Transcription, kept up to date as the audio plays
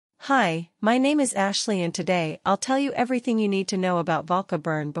Hi, my name is Ashley and today I'll tell you everything you need to know about Volca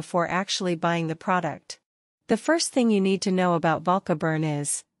Burn before actually buying the product. The first thing you need to know about Volca Burn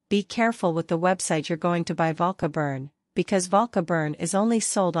is, be careful with the website you're going to buy Volca Burn, because Volca Burn is only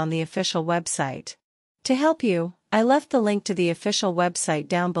sold on the official website. To help you, I left the link to the official website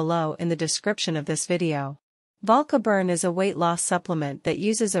down below in the description of this video. Volca Burn is a weight loss supplement that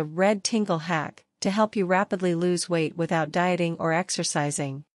uses a red tingle hack to help you rapidly lose weight without dieting or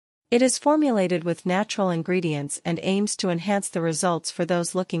exercising. It is formulated with natural ingredients and aims to enhance the results for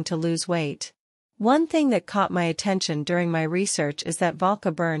those looking to lose weight. One thing that caught my attention during my research is that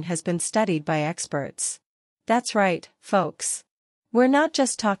Volca Burn has been studied by experts. That's right, folks. We're not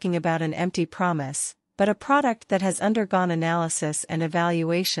just talking about an empty promise, but a product that has undergone analysis and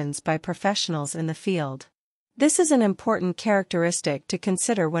evaluations by professionals in the field. This is an important characteristic to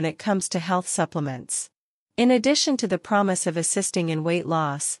consider when it comes to health supplements. In addition to the promise of assisting in weight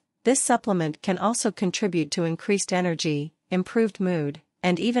loss, this supplement can also contribute to increased energy, improved mood,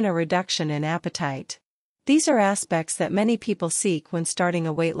 and even a reduction in appetite. These are aspects that many people seek when starting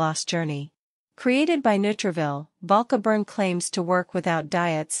a weight loss journey. Created by Nutriville, Volca Burn claims to work without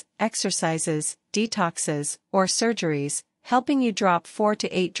diets, exercises, detoxes, or surgeries, helping you drop 4 to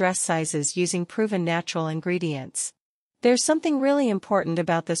 8 dress sizes using proven natural ingredients. There's something really important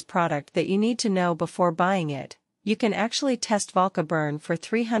about this product that you need to know before buying it. You can actually test Volca Burn for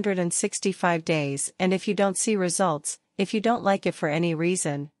 365 days, and if you don't see results, if you don't like it for any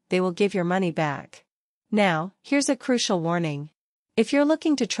reason, they will give your money back. Now, here's a crucial warning. If you're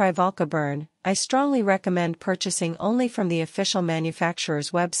looking to try Volca Burn, I strongly recommend purchasing only from the official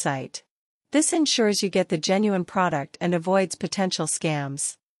manufacturer's website. This ensures you get the genuine product and avoids potential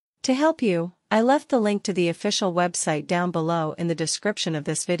scams. To help you, I left the link to the official website down below in the description of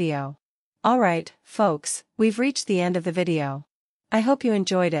this video. Alright, folks, we've reached the end of the video. I hope you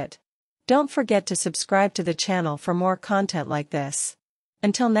enjoyed it. Don't forget to subscribe to the channel for more content like this.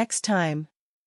 Until next time.